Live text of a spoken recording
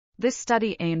This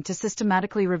study aimed to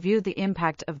systematically review the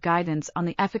impact of guidance on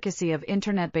the efficacy of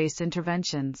internet-based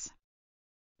interventions.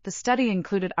 The study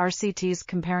included RCTs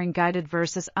comparing guided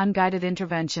versus unguided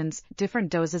interventions,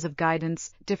 different doses of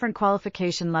guidance, different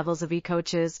qualification levels of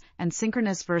e-coaches, and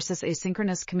synchronous versus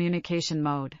asynchronous communication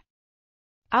mode.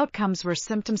 Outcomes were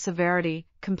symptom severity,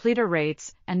 completer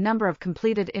rates, and number of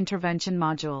completed intervention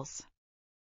modules.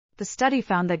 The study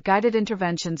found that guided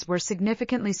interventions were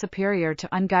significantly superior to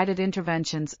unguided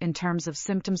interventions in terms of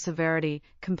symptom severity,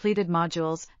 completed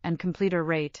modules, and completer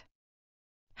rate.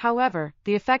 However,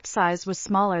 the effect size was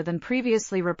smaller than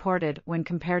previously reported when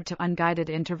compared to unguided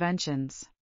interventions.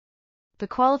 The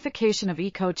qualification of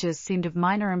e-coaches seemed of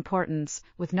minor importance,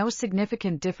 with no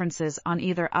significant differences on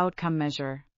either outcome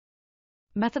measure.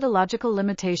 Methodological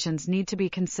limitations need to be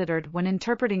considered when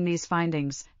interpreting these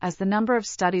findings, as the number of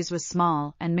studies was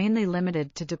small and mainly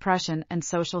limited to depression and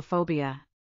social phobia.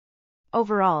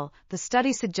 Overall, the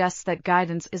study suggests that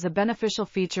guidance is a beneficial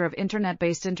feature of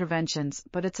internet-based interventions,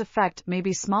 but its effect may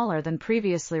be smaller than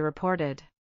previously reported.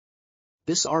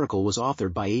 This article was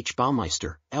authored by H.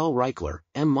 Baumeister, L. Reichler,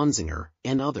 M. Munzinger,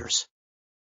 and others.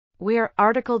 We are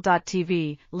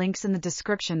RTCLTV, links in the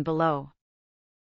description below.